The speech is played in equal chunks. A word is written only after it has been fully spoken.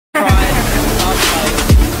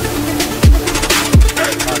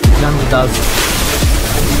does.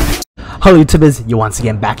 Hello YouTubers, you're once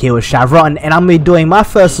again back here with Shavron, and I'm going to be doing my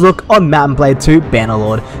first look on Mount & Blade 2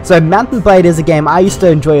 Bannerlord. So Mount & Blade is a game I used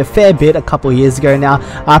to enjoy a fair bit a couple of years ago now.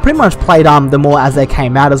 I pretty much played them more as they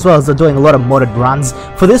came out, as well as doing a lot of modded runs.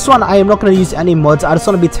 For this one, I am not going to use any mods. I just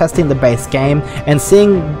want to be testing the base game and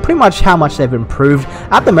seeing pretty much how much they've improved.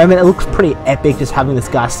 At the moment, it looks pretty epic just having this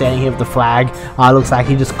guy standing here with the flag. It looks like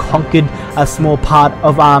he just conquered a small part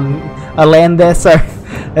of a land there. So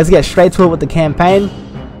let's get straight to it with the campaign.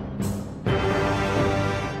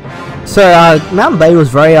 So Mount & Blade was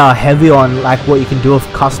very heavy on like what you can do with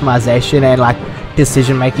customization and like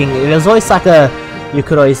decision making. It was always like you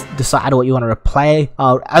could always decide what you want to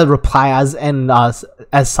reply as, and as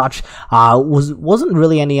such wasn't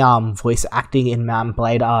really any voice acting in Mount &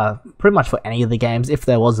 Blade pretty much for any of the games. If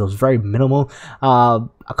there was, it was very minimal. I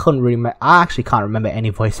actually can't remember any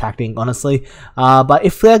voice acting, honestly. But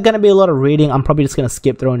if there's going to be a lot of reading, I'm probably just going to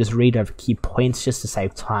skip through and just read over key points just to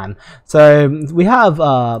save time. So we have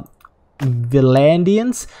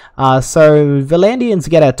Villandians. So Villandians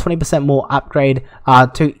get a 20% more upgrade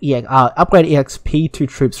upgrade EXP to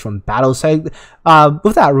troops from battle. So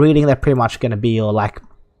without reading, they're pretty much going to be your like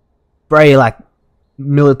very like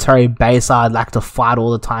military base. I'd like to fight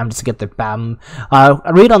all the time just to get the bam.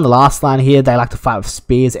 I read on the last line here, they like to fight with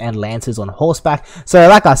spears and lances on horseback. So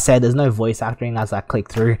like I said, there's no voice acting as I click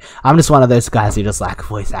through. I'm just one of those guys who just like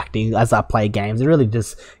voice acting as I play games. It really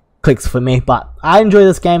just clicks for me, but I enjoy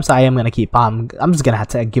this game, so I am going to keep I'm just going to have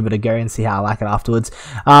to give it a go and see how I like it afterwards.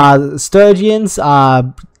 Sturgians,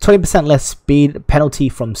 20% less speed penalty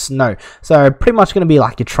from snow, so pretty much going to be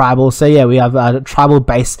like your tribal. So yeah, we have a tribal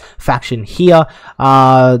base faction here.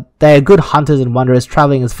 They're good hunters and wanderers,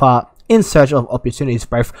 traveling as far in search of opportunities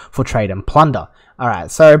both for trade and plunder.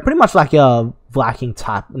 Alright, so pretty much like your Viking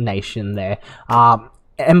type nation there.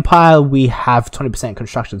 Empire, we have 20%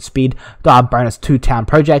 construction speed, bonus to town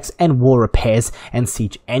projects and war repairs and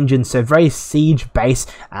siege engines. So very siege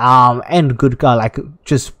based and good like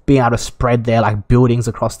just being able to spread their like buildings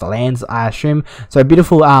across the lands, I assume. So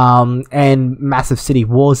beautiful and massive city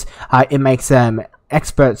wars. It makes them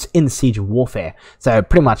experts in siege warfare. So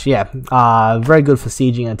pretty much, yeah, very good for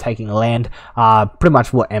sieging and taking land. Pretty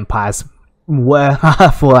much what empires were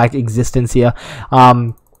for like existence here.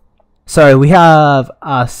 So we have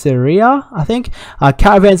Syria, I think.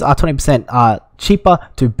 Caravans are 20% cheaper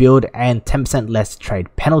to build and 10% less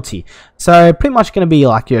trade penalty. So pretty much going to be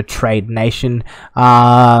like your trade nation.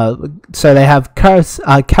 So they have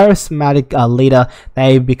charismatic leader.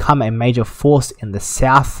 They become a major force in the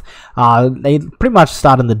south. They pretty much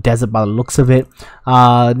start in the desert by the looks of it.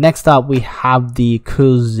 Next up we have the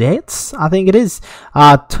Kuzeits, I think it is.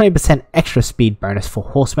 20% extra speed bonus for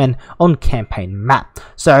horsemen on campaign map.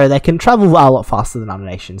 So they can travel a lot faster than other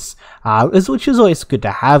nations, which is always good to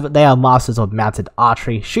have. They are masters of mounted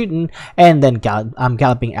archery, shooting, and then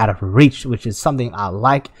galloping out of reach, which is something I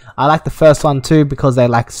like. I like the first one too because they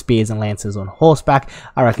like spears and lances on horseback.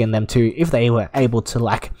 I reckon them too, if they were able to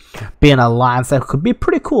like be an alliance, that could be a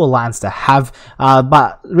pretty cool alliance to have.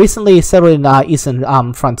 But recently settled in the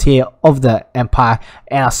eastern frontier of the empire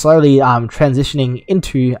and are slowly transitioning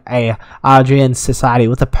into a Argian society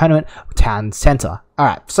with a permanent town center.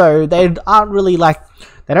 Alright, so they aren't really like,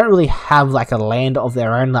 they don't really have like a land of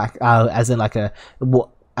their own, like as in like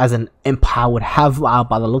as an empire would have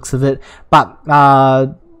by the looks of it. But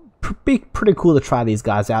be pretty cool to try these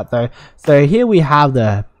guys out though. So here we have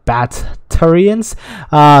the Batarians.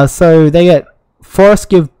 So they get forest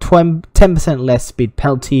give 10% less speed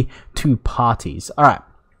penalty to parties. Alright,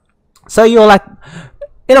 so you're like,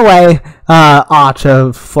 in a way,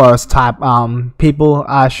 archer forest type people,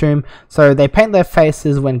 I assume. So they paint their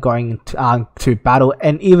faces when going to battle,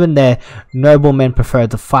 and even their noblemen prefer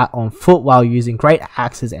to fight on foot while using great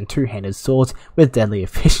axes and two-handed swords with deadly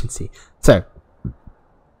efficiency. So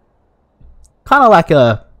kind of like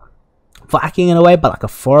a Viking in a way, but like a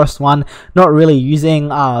forest one, not really using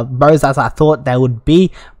bows as I thought they would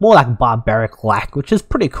be, more like barbaric like, which is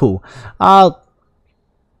pretty cool.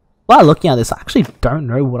 While looking at this, I actually don't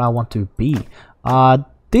know what I want to be.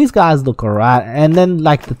 These guys look alright, and then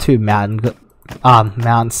like the two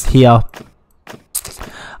mounts here,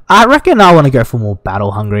 I reckon I want to go for more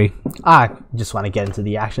battle hungry. I just want to get into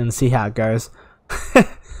the action and see how it goes.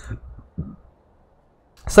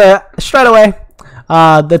 So straight away,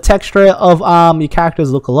 the texture of your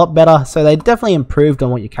characters look a lot better, so they definitely improved on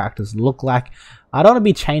what your characters look like. I don't want to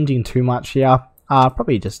be changing too much here.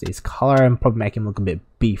 Probably just his color and probably make him look a bit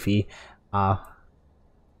beefy. Does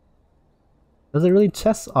it really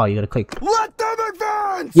chest? Oh, you gotta click. Let them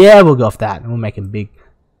advance! Yeah, we'll go off that and we'll make him big.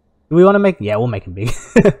 Do we want to make? Yeah, we'll make it big.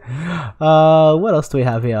 What else do we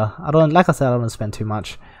have here? Like I said, I don't want to spend too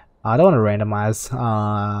much. I don't want to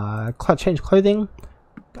randomize. Change clothing.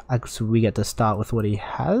 So we get to start with what he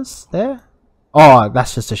has there. Oh,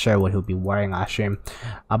 that's just to show what he'll be wearing, I assume.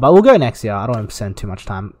 But we'll go next year. I don't want to spend too much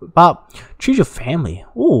time. But choose your family.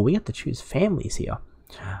 Oh, we have to choose families here.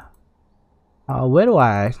 Where do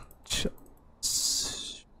I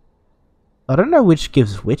don't know which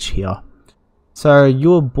gives which here. So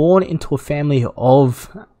you were born into a family of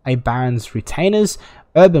a baron's retainers,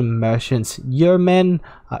 urban merchants, yeomen,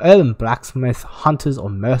 urban blacksmith, hunters, or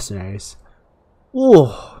mercenaries.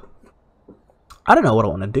 Oh, I don't know what I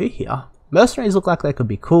want to do here. Mercenaries look like they could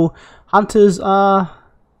be cool. Hunters, I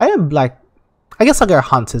guess I'll go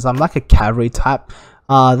hunters. I'm like a cavalry type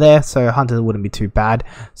there, so hunters wouldn't be too bad.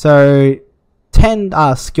 So 10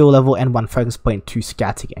 skill level and 1 focus point to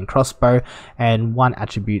scouting and crossbow, and 1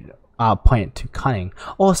 attribute point to cunning.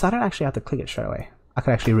 Oh, so I don't actually have to click it straight away. I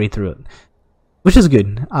can actually read through it, which is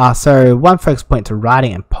good. So 1 focus point to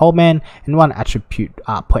riding and poleman, and 1 attribute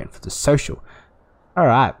point for the social.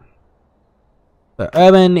 Alright. So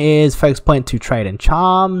urban is focus point to trade and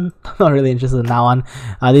charm. I'm not really interested in that one.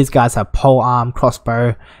 These guys have pole arm,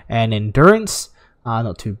 crossbow, and endurance.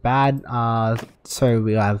 Not too bad. So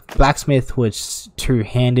we have blacksmith, which is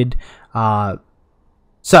two-handed.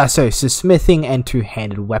 So smithing and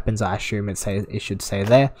two-handed weapons, I assume it should say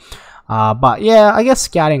there. But yeah, I guess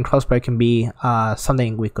scouting and crossbow can be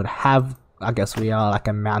something we could have. I guess we are like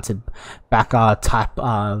a mounted back type,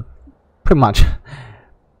 pretty much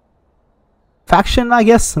faction, I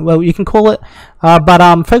guess. Well, you can call it.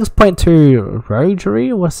 But focus point to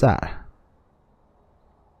roguery. What's that?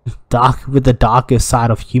 With the darkest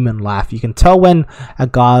side of human life. You can tell when a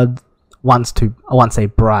guard wants a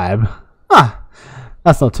bribe.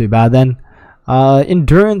 That's not too bad then.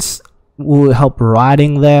 Endurance will help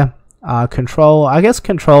riding there. Control, I guess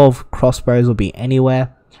control of crossbows will be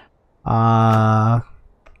anywhere.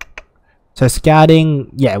 So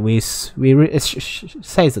scouting, yeah, it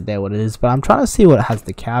says it there what it is, but I'm trying to see what has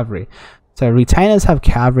the cavalry. So retainers have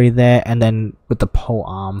cavalry there, and then with the pole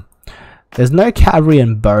arm. There's no cavalry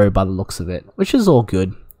and bow by the looks of it, which is all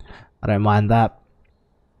good. I don't mind that.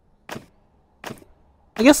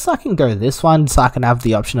 I guess I can go this one, so I can have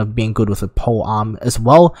the option of being good with a pole arm as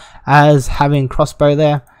well as having crossbow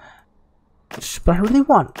there. But I really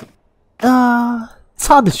want... it's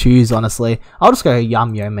hard to choose, honestly. I'll just go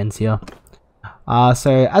yeomans here.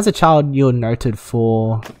 So as a child, you're noted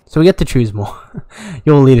for... So we get to choose more.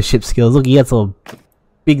 Your leadership skills. Look, he gets all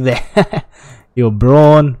big there. Your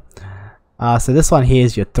brawn. So this one here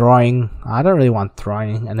is your throwing. I don't really want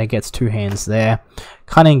throwing, and it gets 2 hands there.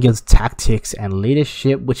 Cunning gives tactics and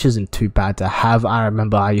leadership, which isn't too bad to have. I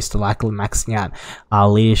remember I used to like maxing out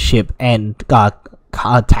leadership and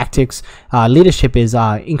tactics. Leadership is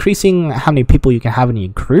increasing how many people you can have in your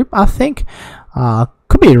group, I think.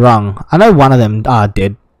 Could be wrong. I know one of them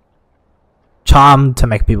did. Charm to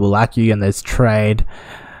make people like you, and there's trade.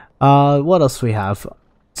 What else do we have?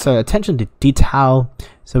 So attention to detail.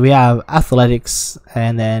 So we have athletics,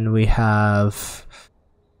 and then we have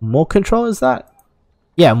more control. Is that?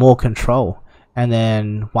 Yeah, more control. And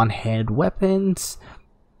then one-handed weapons.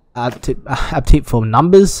 Aptitude for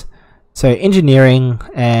numbers. So engineering,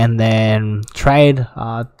 and then trade.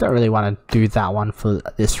 Don't really want to do that one for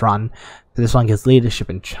this run. So this one gives leadership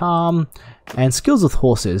and charm, and skills with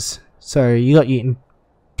horses. So you got your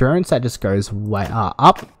endurance that just goes way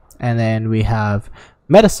up, and then we have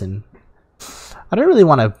medicine. I don't really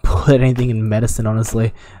want to put anything in medicine,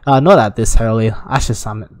 honestly. Not at this early.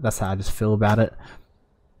 That's how I just feel about it.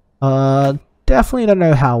 Definitely don't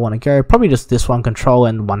know how I want to go. Probably just this one, control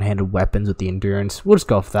and one-handed weapons with the endurance. We'll just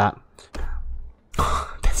go for that.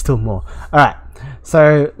 There's still more. Alright,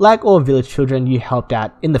 so like all village children, you helped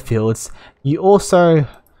out in the fields. You also,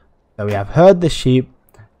 so we have herd the sheep,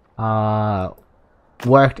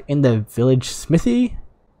 worked in the village smithy.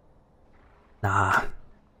 Nah.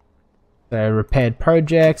 So repaired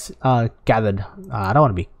projects, gathered, I don't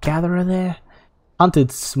want to be gatherer there. Hunted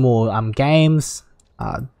small games.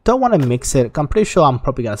 Don't want to mix it. I'm pretty sure I'm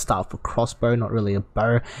probably going to start with a crossbow, not really a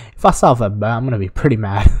bow. If I start with a bow, I'm going to be pretty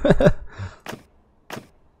mad.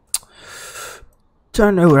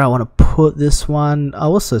 Don't know where I want to put this one.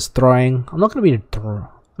 What's this? Throwing. I'm not going to be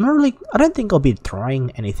I don't think I'll be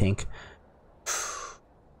throwing anything.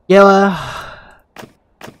 Yeah,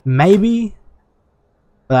 maybe.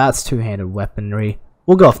 That's two-handed weaponry.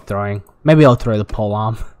 We'll go off throwing. Maybe I'll throw the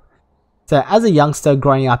polearm. So as a youngster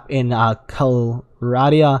growing up in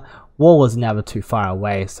Calradia, war was never too far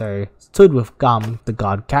away. So stood with the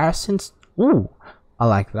guard garrisons. Ooh, I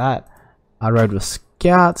like that. I rode with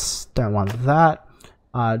scouts, don't want that.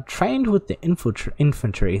 Trained with the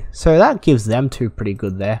infantry, so that gives them 2 pretty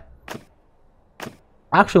good there.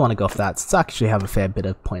 I actually want to go off that, since I actually have a fair bit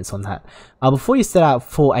of points on that. Before you set out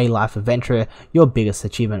for a life adventure, your biggest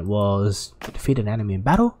achievement was defeat an enemy in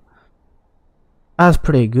battle. That's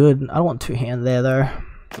pretty good. I don't want 2 hands there though.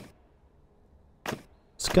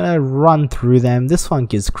 Just gonna run through them. This one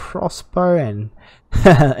gives crossbow and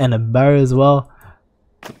and a bow as well.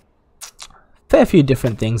 Fair few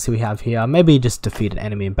different things we have here. Maybe just defeat an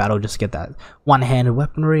enemy in battle, just get that one-handed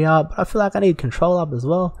weaponry up. But I feel like I need control up as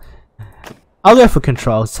well. I'll go for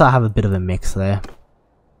control, so I have a bit of a mix there.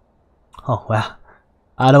 Oh wow.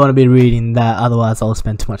 I don't want to be reading that, otherwise I'll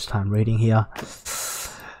spend too much time reading here.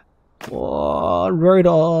 Oh,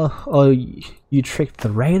 you tricked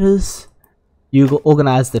the raiders. You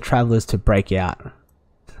organized the travelers to break out.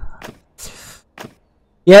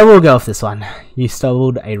 Yeah, we'll go with this one. You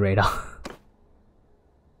stole a raider.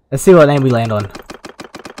 Let's see what name we land on.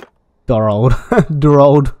 Dorold.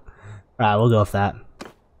 Dorold. Alright, we'll go with that.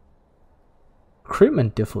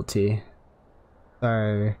 Recruitment difficulty.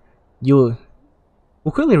 So, we'll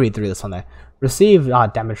quickly read through this one though. Receive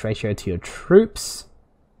damage ratio to your troops.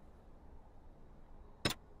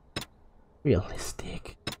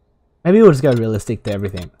 Realistic. Maybe we'll just go realistic to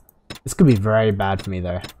everything. This could be very bad for me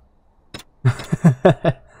though.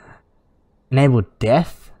 Enable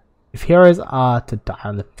death. If heroes are to die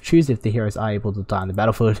on the choose if the heroes are able to die on the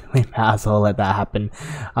battlefield. We might as well let that happen.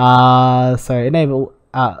 So enable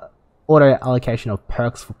auto allocation of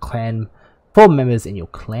perks for members in your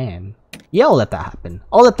clan. Yeah, I'll let that happen.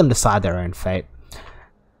 I'll let them decide their own fate.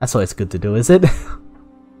 That's always good to do, is it?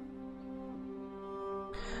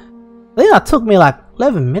 I think that took me like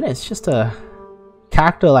 11 minutes just to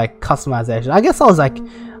character like customization. I guess I was like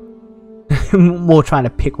more trying to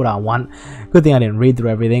pick what I want. Good thing I didn't read through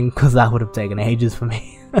everything, because that would have taken ages for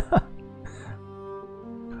me.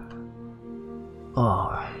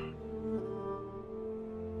 Oh,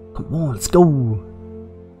 come on, let's go.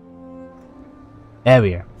 There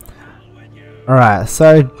we go. Alright,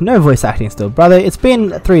 so no voice acting still, brother. It's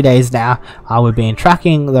been 3 days now. We've been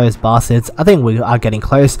tracking those bastards. I think we are getting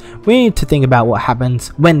close. We need to think about what happens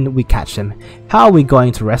when we catch them. How are we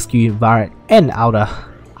going to rescue Varret and Alda?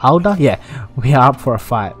 Alda? Yeah, we are up for a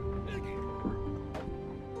fight.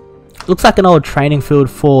 Looks like an old training field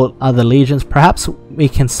for other legions. Perhaps we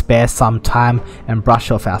can spare some time and brush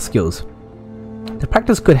off our skills. The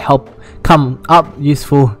practice could come up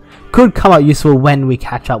useful when we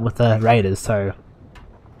catch up with the raiders. So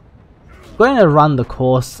I'm going to run the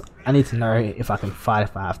course. I need to know if I can fight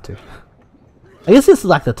if I have to. I guess this is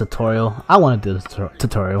like the tutorial. I want to do the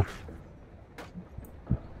tutorial.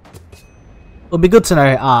 It'll be good to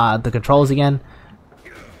know the controls again.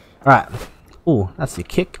 Alright. Ooh, that's your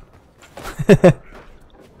kick.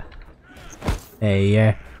 There you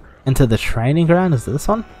go. Enter the training ground. Is this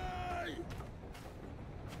one?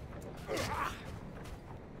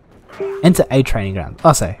 Enter a training ground.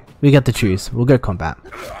 Oh, so we get to choose. We'll go combat.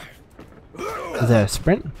 Is there a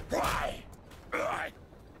sprint?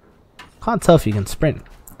 Can't tell if you can sprint.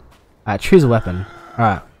 Alright, choose a weapon.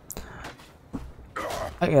 Alright.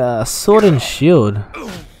 Sword and shield.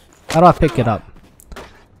 How do I pick it up?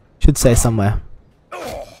 Should say somewhere.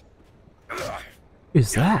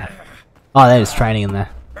 Who's that? Oh, there's training in there.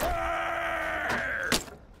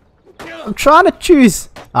 I'm trying to choose.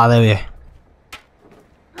 Oh, there we go.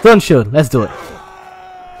 Sword and shield. Let's do it.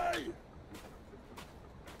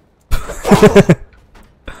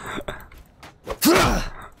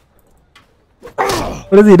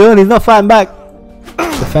 What is he doing? He's not fighting back.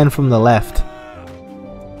 Defend from the left.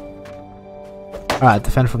 Alright,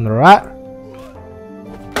 defend from the right.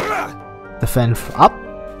 Defend up.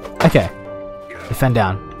 Okay. Defend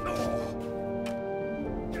down.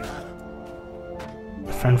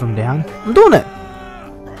 Defend from down. I'm doing it.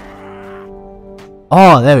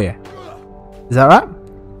 Oh, there we go. Is that right?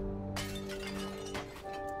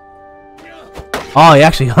 Oh, you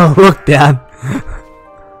actually look down.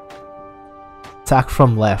 Attack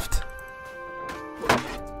from left.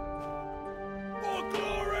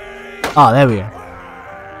 Oh, there we go.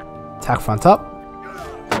 Attack front up.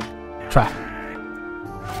 Try.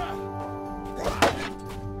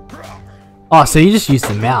 Oh, so you just use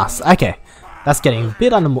the mouse. Okay, that's getting a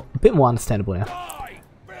bit more understandable now.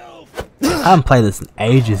 I haven't played this in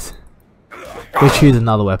ages. Go choose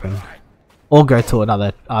another weapon, or go to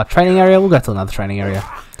another training area. We'll go to another training area.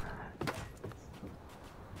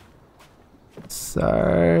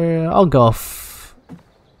 So I'll go off.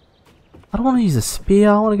 I don't want to use a spear.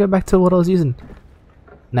 I want to go back to what I was using.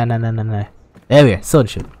 No. There we go. Sword and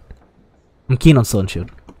shield. I'm keen on sword and shield.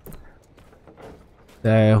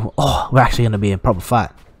 So, oh, we're actually gonna be in proper fight.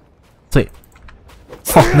 Sweet.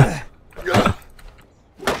 Oh no.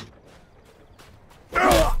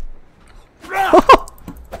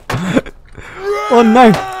 Oh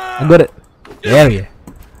no! I got it. There we go.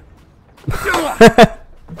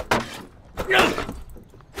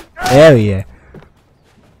 There we go.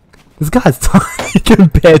 This guy's tiny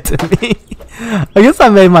compared to me. I guess I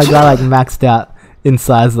made my guy like maxed out in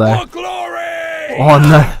size though. Oh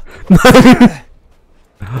no! No!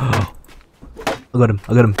 I got him.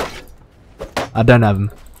 I got him. I don't have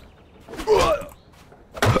him.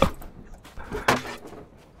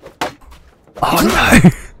 Oh no!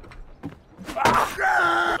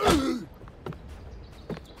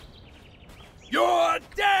 You're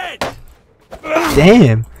dead!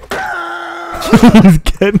 Damn! He's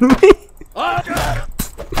getting me!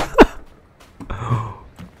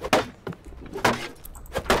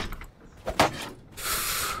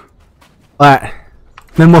 Alright.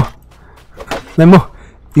 No more. No more.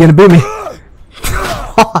 You're gonna beat me.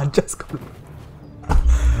 Oh, I just got him.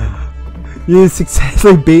 You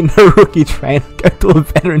successfully beaten a rookie trainer. Go to a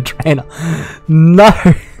veteran trainer. No!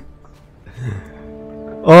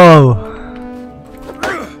 Oh.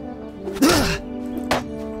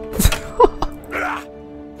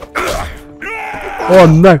 Oh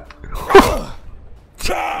no!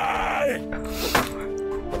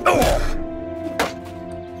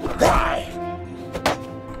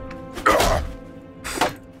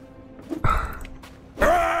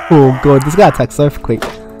 Oh god, this guy attacks so quick.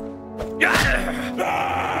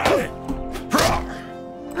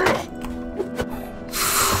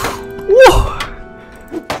 Woo!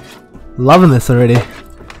 Loving this already.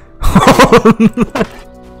 Oh, no.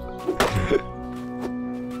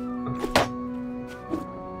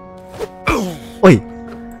 Wait,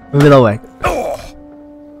 move it away.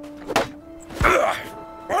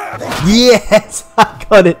 Yes, I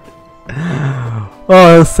got it. Oh,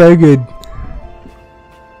 that was so good.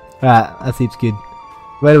 Alright, that seems good.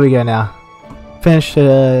 Where do we go now? Finish,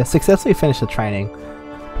 successfully finish the training.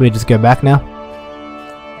 Do we just go back now?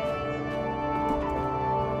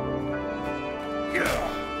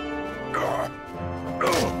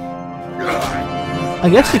 I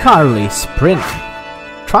guess you can't really sprint.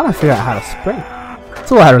 I'm trying to figure out how to sprint.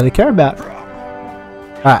 That's all I really care about.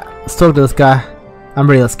 Alright, let's talk to this guy. I'm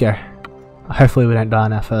really scared. Hopefully we don't die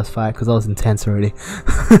in our first fight because that was intense already.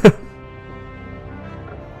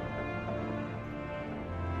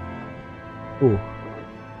 Ooh.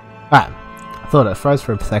 Alright. I thought it froze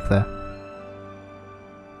for a sec there.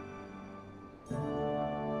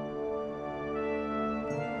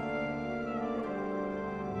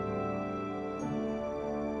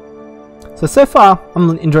 So far,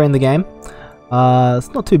 I'm enjoying the game. It's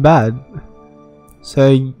not too bad. So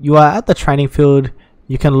you are at the training field.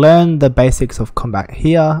 You can learn the basics of combat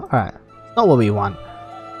here. Alright. It's not what we want.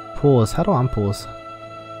 Pause. How do I unpause?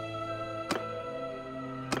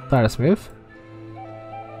 Try to move.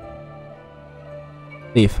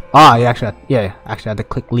 Leave. Ah, you actually had to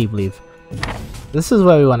click leave. This is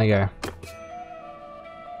where we want to go.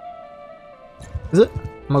 Is it?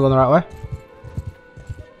 Am I going the right way?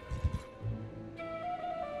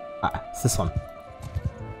 Ah, it's this one.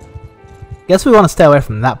 Guess we want to stay away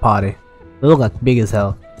from that party. They look like big as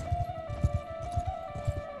hell.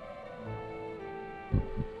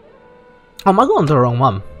 Oh, am I going to the wrong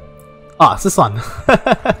one? Oh, it's this one.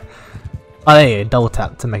 Oh, there you go. Double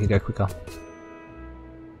tap to make it go quicker.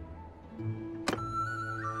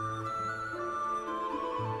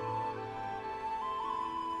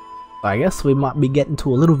 I guess we might be getting to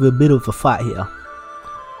a little bit of a fight here.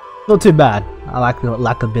 Not too bad. I like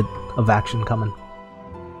a bit of action coming.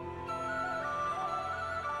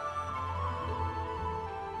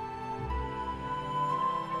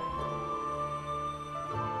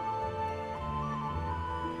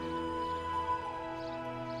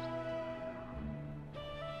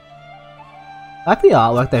 I like the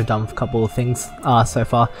artwork they've done with a couple of things so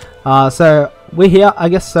far. So we're here, I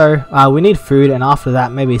guess so. We need food, and after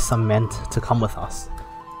that, maybe some men to come with us.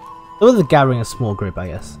 It was gathering a small group, I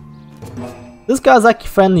guess. This guy's like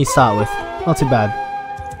friendly to start with. Not too bad.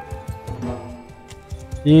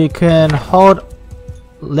 You can hold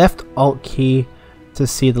left alt key to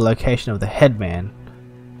see the location of the headman.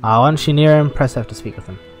 Once you're near him, press F to speak with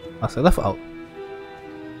him. Oh, so left alt.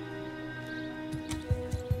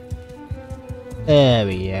 There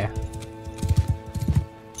we go.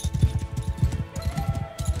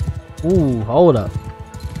 Ooh, hold up.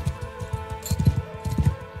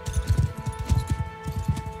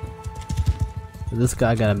 Is this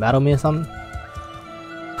guy gonna battle me or something?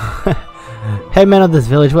 Hey man of this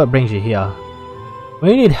village, what brings you here?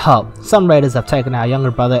 We need help. Some raiders have taken our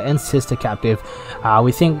younger brother and sister captive.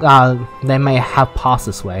 We think they may have passed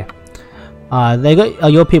this way. They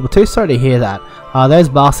got your people too. Sorry to hear that. Those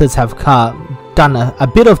bastards have done a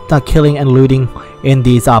bit of killing and looting in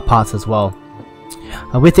these parts as well.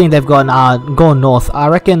 We think they've gone north. I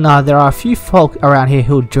reckon there are a few folk around here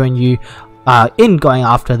who'll join you in going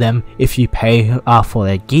after them if you pay for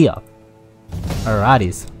their gear.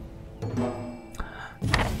 Alrighties.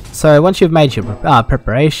 So once you've made your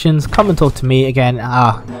preparations, come and talk to me again.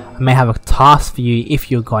 I may have a task for you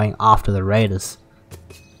if you're going after the raiders.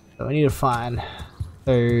 So we need to find...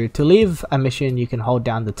 So to leave a mission, you can hold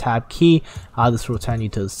down the tab key. This will return you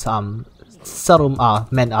to some subtle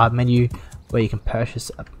menu where you can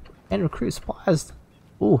purchase and recruit supplies.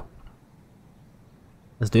 Ooh,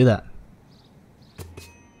 let's do that.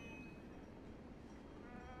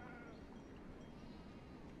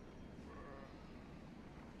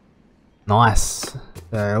 Nice.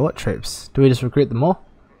 So what troops? Do we just recruit them all?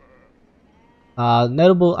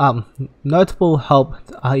 Notable help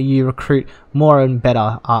you recruit more and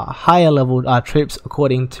better higher level troops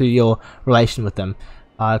according to your relation with them.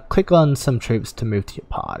 Click on some troops to move to your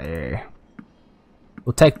party.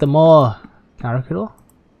 We'll take them all. Can I recruit all?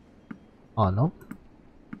 Oh no.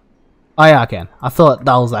 Oh yeah, I can. I thought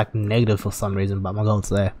that was like negative for some reason, but my goal's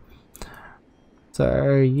there.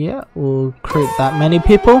 So yeah, we'll recruit that many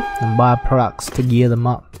people and buy products to gear them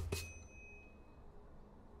up.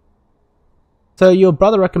 So your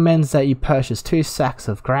brother recommends that you purchase 2 sacks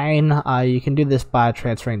of grain. You can do this by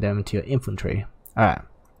transferring them into your infantry. Alright.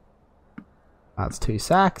 That's 2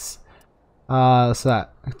 sacks. So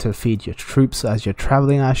that to feed your troops as you're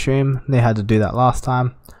traveling, I assume. They had to do that last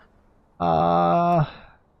time.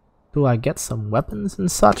 Do I get some weapons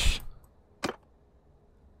and such?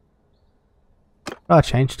 Oh, I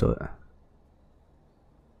changed to it.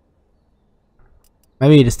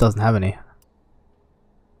 Maybe he just doesn't have any.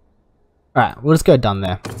 Alright, we'll just go down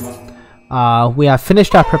there. We have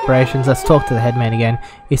finished our preparations. Let's talk to the headman again.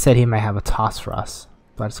 He said he may have a task for us.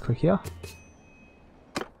 Do I just click here?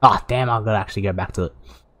 Ah, damn, I've got to actually go back to it.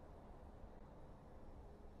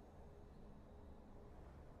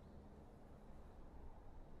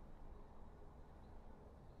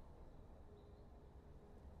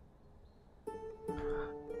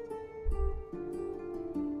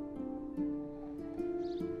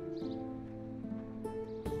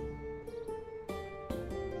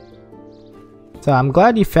 So I'm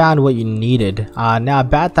glad you found what you needed. Now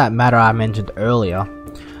about that matter I mentioned earlier.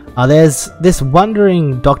 There's this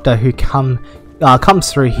wandering doctor who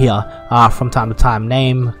comes through here from time to time.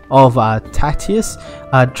 Name of Tatius.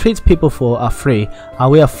 Treats people for free.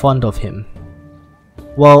 We are fond of him.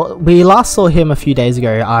 Well, we last saw him a few days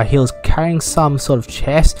ago. He was carrying some sort of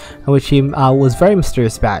chest, which he was very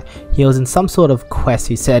mysterious about. He was in some sort of quest,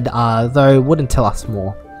 he said, though wouldn't tell us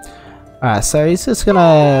more. Alright, so he's just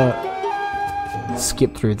gonna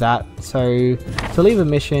skip through that. So to leave a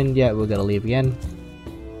mission, yeah, we're gonna leave again.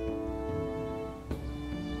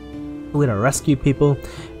 We're gonna rescue people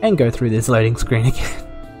and go through this loading screen again.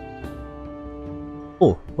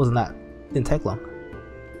 Oh, wasn't that? Didn't take long.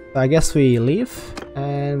 So I guess we leave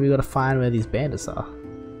and we gotta find where these bandits are.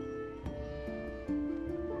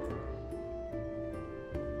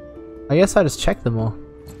 I guess I just checked them all.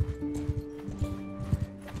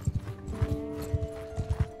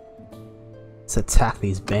 Let's attack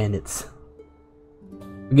these bandits.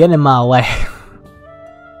 Get in my way.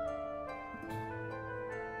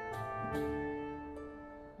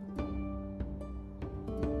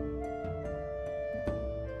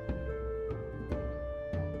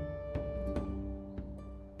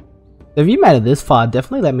 If you made it this far,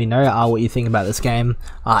 definitely let me know what you think about this game,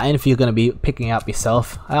 and if you're going to be picking it up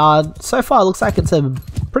yourself. So far it looks like it's a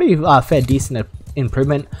pretty fair decent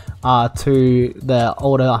improvement to the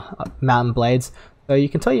older mountain blades. So you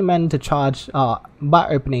can tell your men to charge by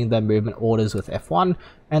opening the movement orders with F1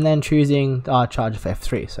 and then choosing charge of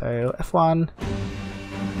F3. So F1,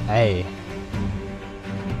 hey,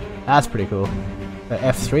 that's pretty cool. So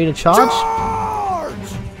F3 to charge.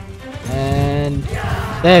 And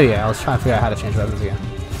there we go. I was trying to figure out how to change weapons again.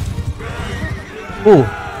 Ooh,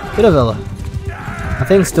 bit of a... I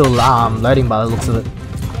think still loading by the looks of it.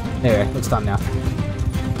 There we go, looks done now.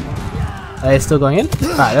 Are they still going in?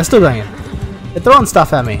 Alright, they're still going in. They're throwing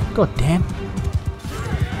stuff at me. God damn.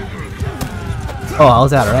 Oh, I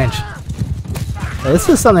was out of range. Yeah, this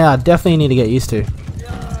is something I definitely need to get used to.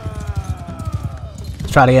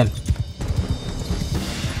 Let's try it again.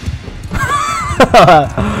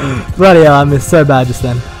 Bloody hell, I missed so bad just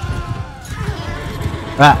then.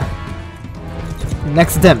 Right.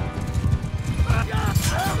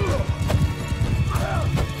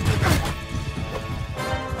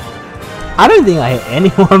 I don't think I hit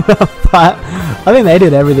anyone, but I think they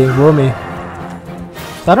did everything for me.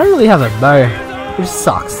 So I don't really have a bow, which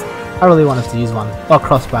sucks. I really wanted to use one, or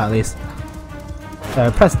crossbow at least. So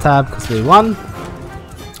press tab because we won.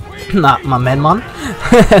 Nah, my men won.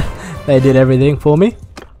 They did everything for me.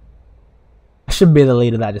 I should be the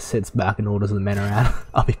leader that just sits back and orders the men around.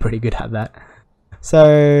 I'll be pretty good at that.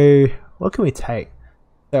 So what can we take?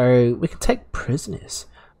 So we can take prisoners.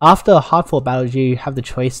 After a hard-fought battle, you have the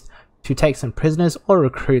choice to take some prisoners or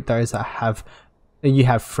recruit those that you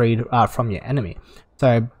have freed from your enemy.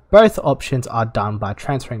 So both options are done by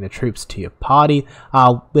transferring the troops to your party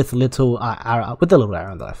with the little arrow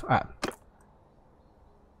on the left. Alright.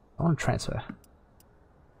 I want to transfer.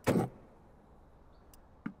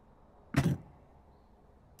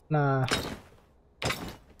 Nah.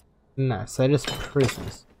 No, so just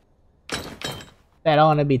prisoners. They don't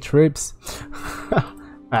want to be troops.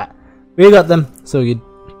 Alright. We got them, so good.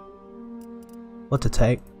 What to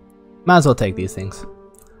take? Might as well take these things.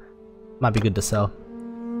 Might be good to sell.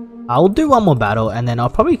 I'll do one more battle and then I'll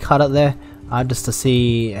probably cut it there just to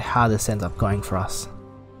see how this ends up going for us.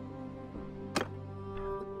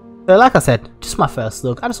 So like I said, just my first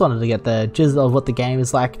look. I just wanted to get the gist of what the game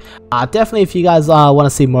is like. Definitely if you guys want to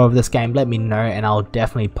see more of this game, let me know and I'll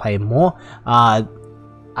definitely play more.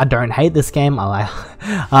 I don't hate this game.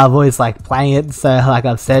 I've always liked playing it, so like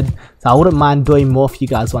I've said, so I wouldn't mind doing more if you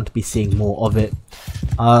guys want to be seeing more of it.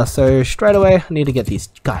 So straight away I need to get these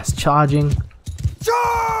guys charging.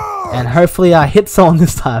 And hopefully I hit someone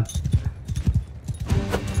this time.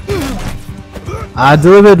 I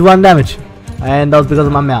delivered 1 damage. And that was because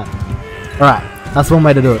of my mount. Alright, that's one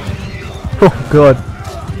way to do it. Oh god.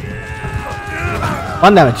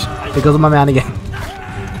 1 damage because of my mount again.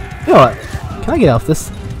 You know what? Can I get off this?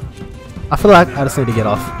 I feel like I just need to get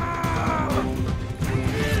off.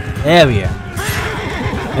 There we go.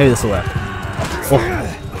 Maybe this will work. Oh.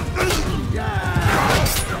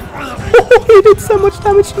 He did so much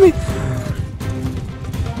damage to me.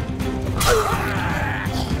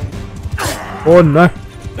 Oh no.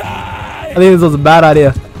 I think this was a bad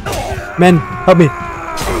idea. Men, help me.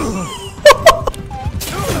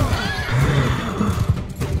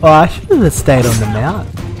 Oh, I should have just stayed on the mount.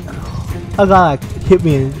 That guy like hit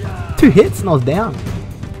me in 2 hits and I was down.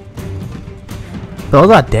 So was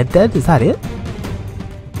I dead? Is that it?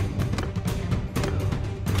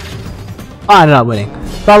 Oh, I ended up winning.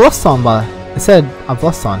 But I lost on by it said I've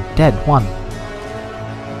lost on. Dead, 1.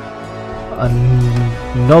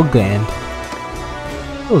 Nogland.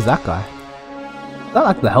 Who was that guy? Is that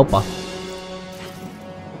like the helper?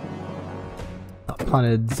 I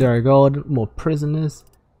planted 0 gold, more prisoners.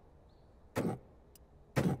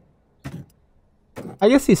 I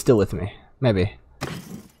guess he's still with me. Maybe.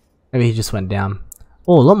 Maybe he just went down.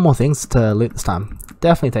 Oh, a lot more things to loot this time.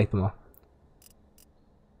 Definitely take them all.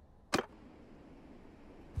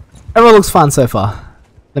 Everyone looks fun so far.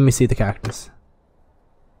 Let me see the characters.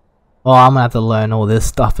 Oh, I'm gonna have to learn all this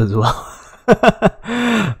stuff as well.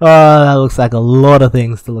 Oh, that looks like a lot of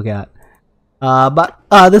things to look at. But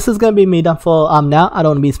this is gonna be me done for now. I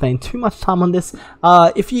don't want to be spending too much time on this.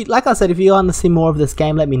 If you, like I said, if you want to see more of this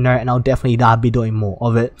game, let me know, and I'll definitely be doing more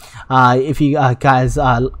of it. If you guys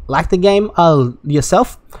like the game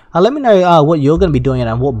yourself, let me know what you're gonna be doing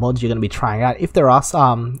and what mods you're gonna be trying out. If there are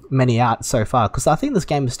many out so far, because I think this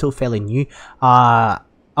game is still fairly new.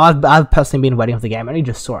 I've personally been waiting for the game. I only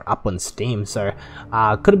just saw it up on Steam, so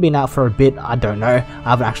could have been out for a bit. I don't know. I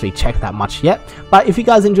haven't actually checked that much yet. But if you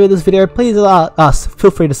guys enjoyed this video, please feel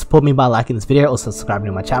free to support me by liking this video or subscribing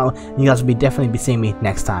to my channel. And you guys will definitely be seeing me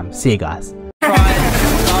next time. See you guys.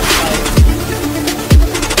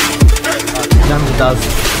 Damage it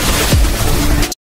does.